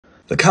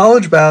The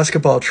college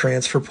basketball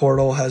transfer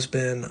portal has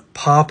been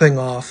popping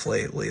off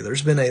lately.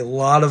 There's been a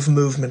lot of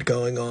movement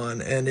going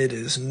on, and it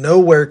is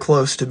nowhere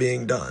close to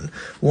being done.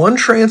 One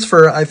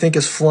transfer I think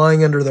is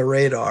flying under the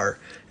radar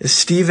is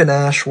Stephen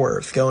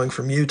Ashworth going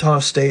from Utah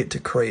State to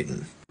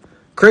Creighton.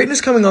 Creighton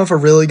is coming off a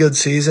really good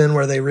season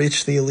where they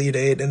reached the Elite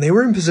Eight, and they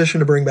were in position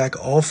to bring back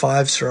all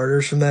 5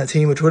 starters from that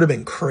team, which would have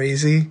been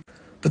crazy.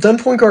 But then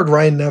point guard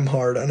Ryan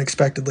Nembhard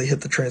unexpectedly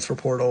hit the transfer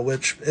portal,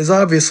 which is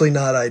obviously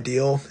not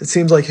ideal. It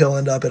seems like he'll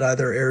end up at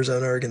either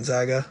Arizona or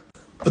Gonzaga.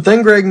 But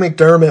then Greg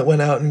McDermott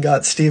went out and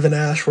got Stephen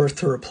Ashworth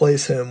to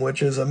replace him,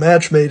 which is a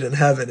match made in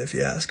heaven if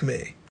you ask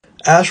me.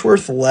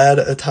 Ashworth led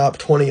a top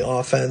 20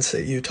 offense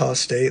at Utah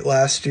State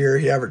last year.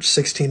 He averaged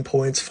 16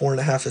 points,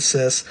 4.5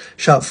 assists,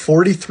 shot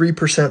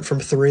 43%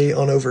 from 3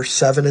 on over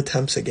 7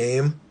 attempts a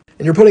game.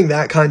 And you're putting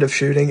that kind of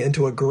shooting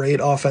into a great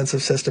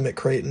offensive system at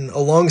Creighton,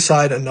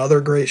 alongside another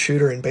great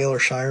shooter in Baylor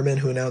Shireman,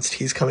 who announced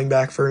he's coming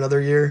back for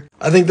another year.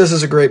 I think this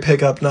is a great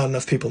pickup not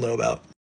enough people know about.